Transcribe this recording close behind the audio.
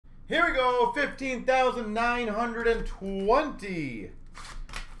Here we go, 15,920.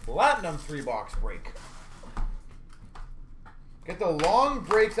 Platinum 3-box break. Get the long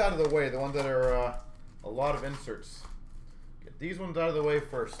breaks out of the way, the ones that are a lot of inserts. Get these ones out of the way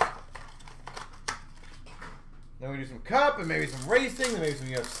first. Then we do some Cup and maybe some racing, and maybe some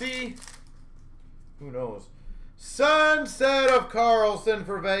UFC. Who knows? Sunset of Carlson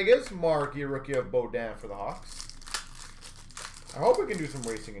for Vegas. Marquee rookie of Baudin for the Hawks. I hope we can do some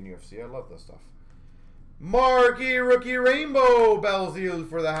racing in UFC. I love this stuff. Marquee rookie Rainbow Belzile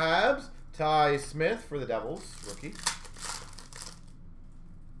for the Habs. Ty Smith for the Devils. Rookie.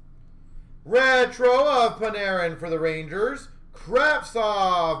 Retro of Panarin for the Rangers.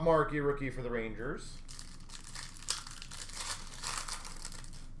 Kravtsov marquee rookie for the Rangers.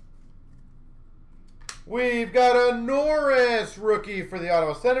 We've got a Norris rookie for the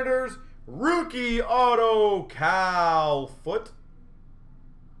Ottawa Senators. Rookie auto Cal Foot.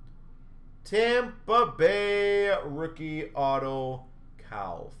 Tampa Bay rookie auto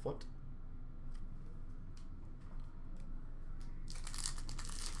Cal Foot.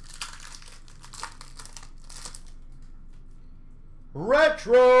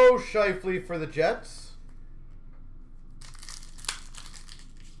 Retro Scheifele for the Jets.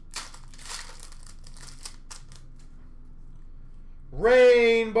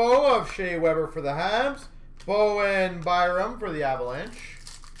 Rainbow of Shea Weber for the Habs. Bowen Byram for the Avalanche.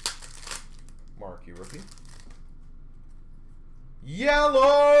 Marquee rookie.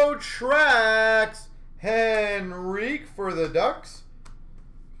 Yellow Tracks. Henrique for the Ducks.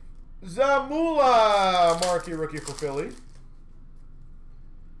 Zamula marquee rookie for Philly.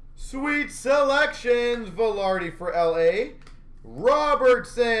 Sweet Selections Velarde for LA.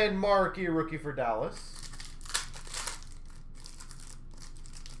 Robertson marquee rookie for Dallas.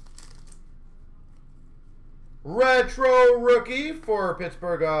 Retro rookie for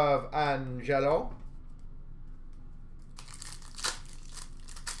Pittsburgh of Angelo.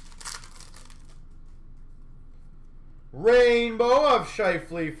 Rainbow of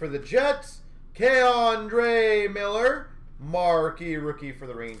Scheifele for the Jets. Keandre Miller, marquee rookie for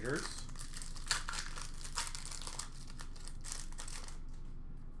the Rangers.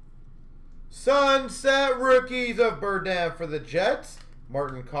 Sunset rookies of Burdin for the Jets.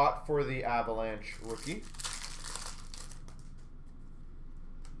 Martin Cott for the Avalanche rookie.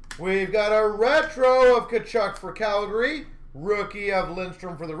 We've got a retro of Kachuk for Calgary. Rookie of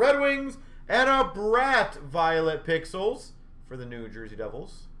Lindstrom for the Red Wings. And a Brat Violet Pixels for the New Jersey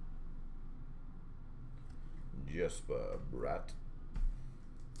Devils. Jesper Brat.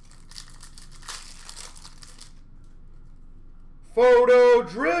 Photo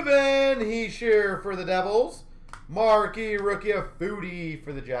Driven Heischer for the Devils. Marquee rookie of Foodie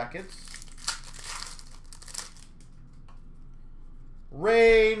for the Jackets.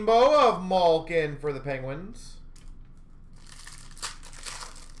 Rainbow of Malkin for the Penguins.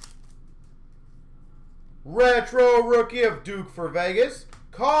 Retro rookie of Duke for Vegas.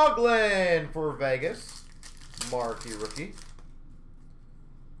 Coughlin for Vegas. Marquee rookie.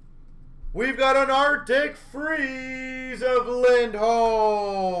 We've got an Arctic Freeze of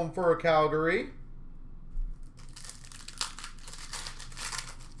Lindholm for Calgary.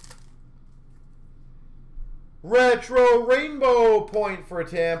 Retro Rainbow Point for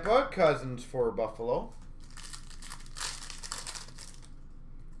Tampa. Cousins for Buffalo.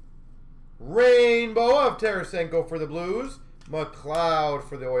 Rainbow of Tarasenko for the Blues. McLeod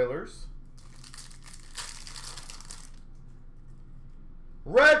for the Oilers.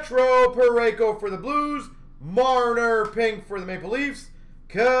 Retro Parayko for the Blues. Marner Pink for the Maple Leafs.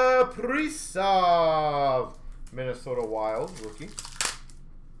 Kaprizov, Minnesota Wild rookie.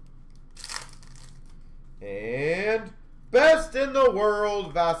 And Best in the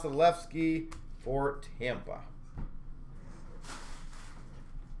World, Vasilevsky for Tampa.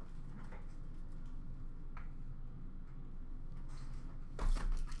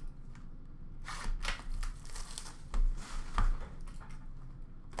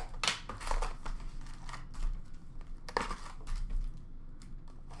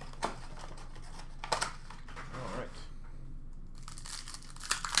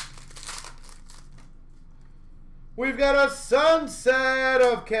 We've got a Sunset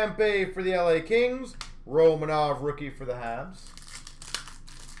of Kempe for the LA Kings. Romanov rookie for the Habs.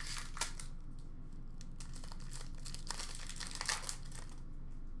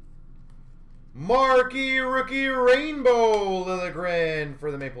 Marquee rookie Rainbow Liljegren for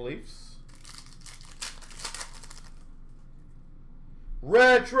the Maple Leafs.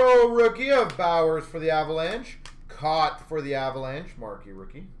 Retro rookie of Bowers for the Avalanche. Cott for the Avalanche. Marquee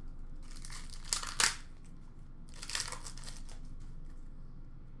rookie.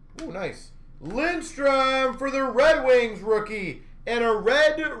 Ooh, nice. Lindstrom for the Red Wings rookie. And a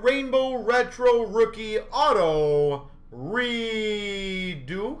red rainbow retro rookie auto.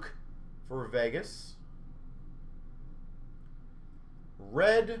 Duke for Vegas.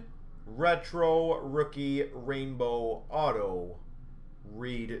 Red retro rookie rainbow auto.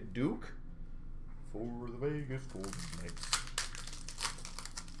 Duke for the Vegas Golden Knights.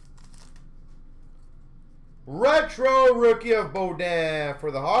 Retro rookie of Baudin for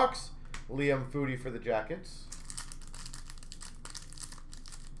the Hawks. Liam Foudy for the Jackets.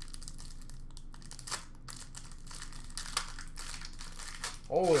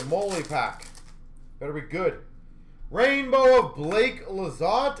 Holy moly pack. Better be good. Rainbow of Blake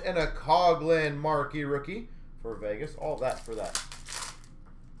Lizotte and a Coghlan marquee rookie for Vegas. All that for that.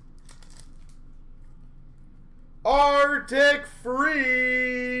 Arctic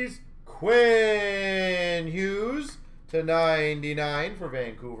Freeze. Quinn Hughes /99 for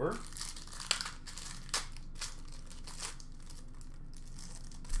Vancouver.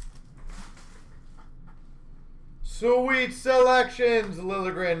 Sweet Selections,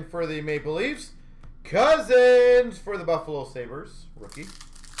 Liljegren for the Maple Leafs. Cousins for the Buffalo Sabres, rookie.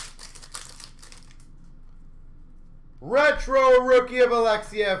 Retro rookie of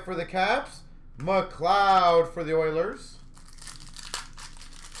Alexiev for the Caps. McLeod for the Oilers.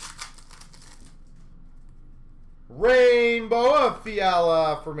 Rainbow of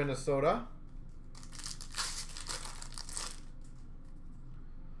Fiala for Minnesota.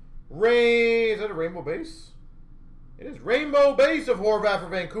 Is that a rainbow base? It is rainbow base of Horvat for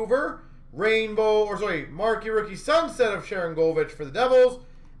Vancouver. Marquee rookie Sunset of Sharangovich for the Devils.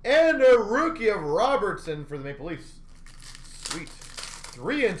 And a rookie of Robertson for the Maple Leafs. Sweet.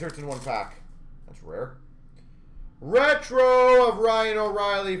 3 inserts in 1 pack. That's rare. Retro of Ryan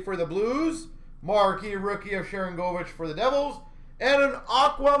O'Reilly for the Blues. Marquee rookie of Sharangovich for the Devils. And an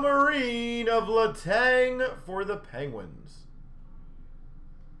Aquamarine of Letang for the Penguins.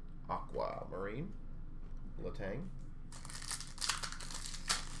 Aquamarine. Letang.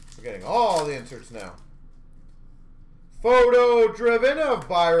 We're getting all the inserts now. Photo driven of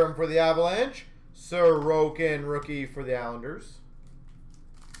Byram for the Avalanche. Sorokin rookie for the Islanders.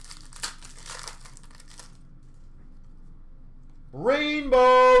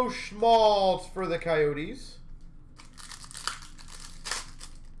 Rainbow Schmaltz for the Coyotes.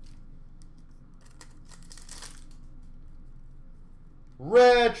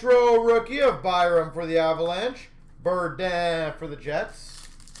 Retro rookie of Byram for the Avalanche. Burdin for the Jets.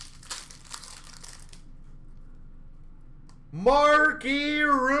 Marquee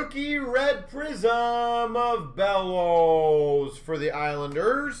rookie red prism of Bellows for the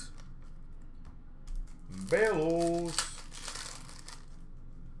Islanders. Bellows.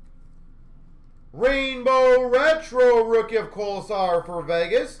 Rainbow retro rookie of Kolesar for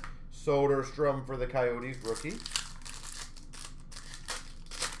Vegas. Soderstrom for the Coyotes rookie.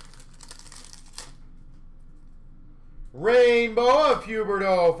 Rainbow of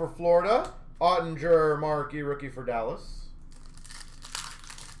Huberdeau for Florida. Ottinger marquee rookie for Dallas.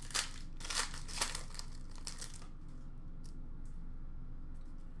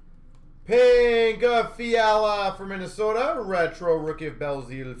 Pink of Fiala for Minnesota. Retro rookie of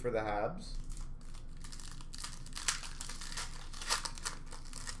Belzile for the Habs.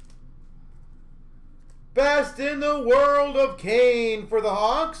 Best in the world of Kane for the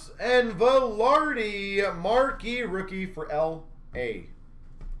Hawks. And Velarde marquee rookie for LA.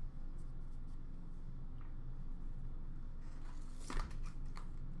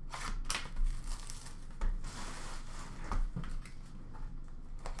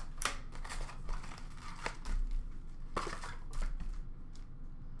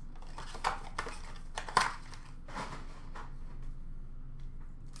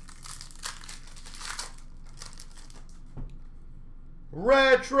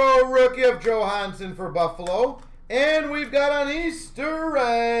 Retro rookie of Johansson for Buffalo. And we've got an Easter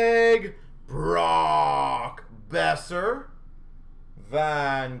egg. Brock Besser.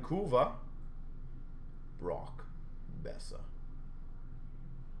 Vancouver. Brock Besser.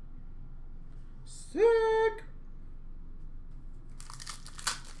 Sick.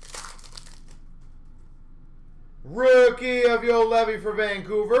 Rookie of Yo Levy for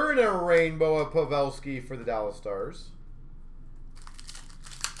Vancouver. And a rainbow of Pavelski for the Dallas Stars.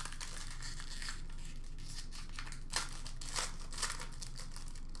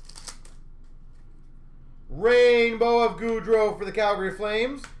 Rainbow of Goudreau for the Calgary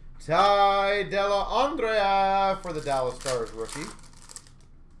Flames. Ty Dellandrea for the Dallas Stars rookie.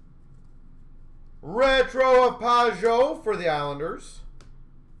 Retro of Pajot for the Islanders.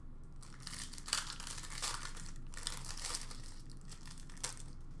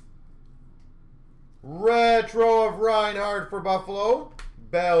 Retro of Reinhardt for Buffalo.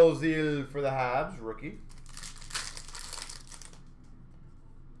 Belzile for the Habs, rookie.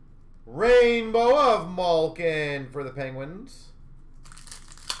 Rainbow of Malkin for the Penguins.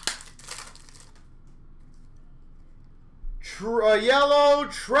 Yellow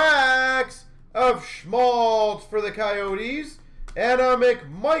tracks of Schmaltz for the Coyotes. And a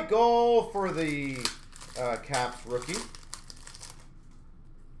McMichael for the Caps rookie.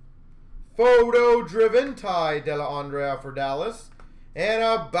 Photo-driven Ty Dellandrea for Dallas. And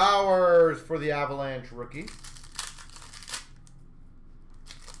a Bowers for the Avalanche rookie.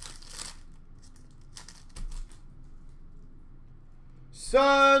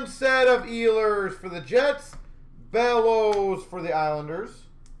 Sunset of Ehlers for the Jets. Bellows for the Islanders.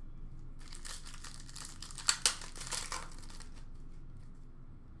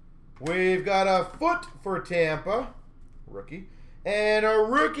 We've got a Foot for Tampa, rookie. And a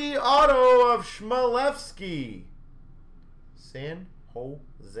rookie auto of Schmalevsky. San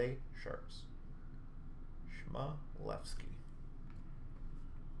Jose Sharks. Schmalevsky.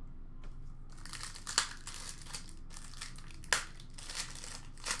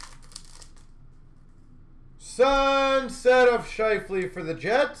 Sunset of Scheifele for the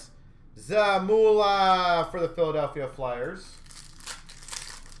Jets. Zamula for the Philadelphia Flyers.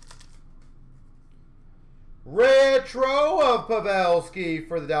 Retro of Pavelski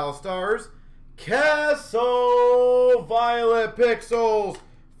for the Dallas Stars. Castle Violet Pixels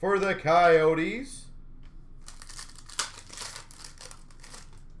for the Coyotes.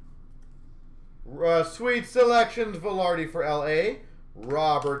 Sweet Selections Velarde for LA.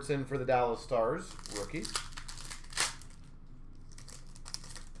 Robertson for the Dallas Stars, rookie.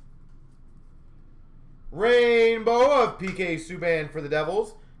 Rainbow of PK Subban for the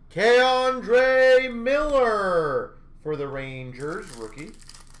Devils. Keandre Miller for the Rangers, rookie.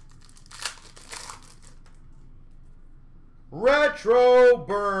 Retro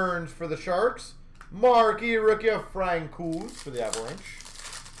Burns for the Sharks. Marquee rookie of Francouz for the Avalanche.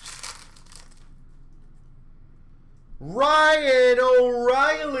 Ryan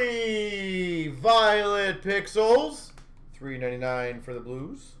O'Reilly Violet Pixels. $3.99 for the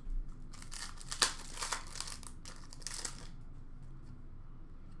Blues.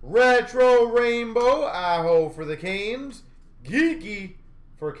 Retro Rainbow Aho for the Canes. Geeky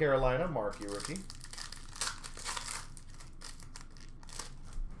for Carolina, Marquee rookie.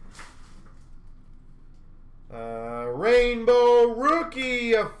 Rainbow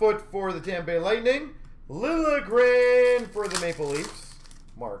Rookie of Foot for the Tampa Bay Lightning. Liljegren for the Maple Leafs,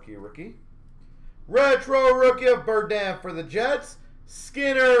 Marquee rookie. Retro Rookie of Burdam for the Jets.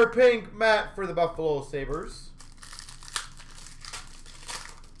 Skinner Pink Matte for the Buffalo Sabres.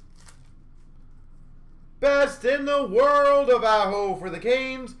 Best in the World of Aho for the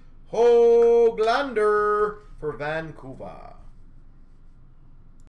Canes. Hoglander for Vancouver.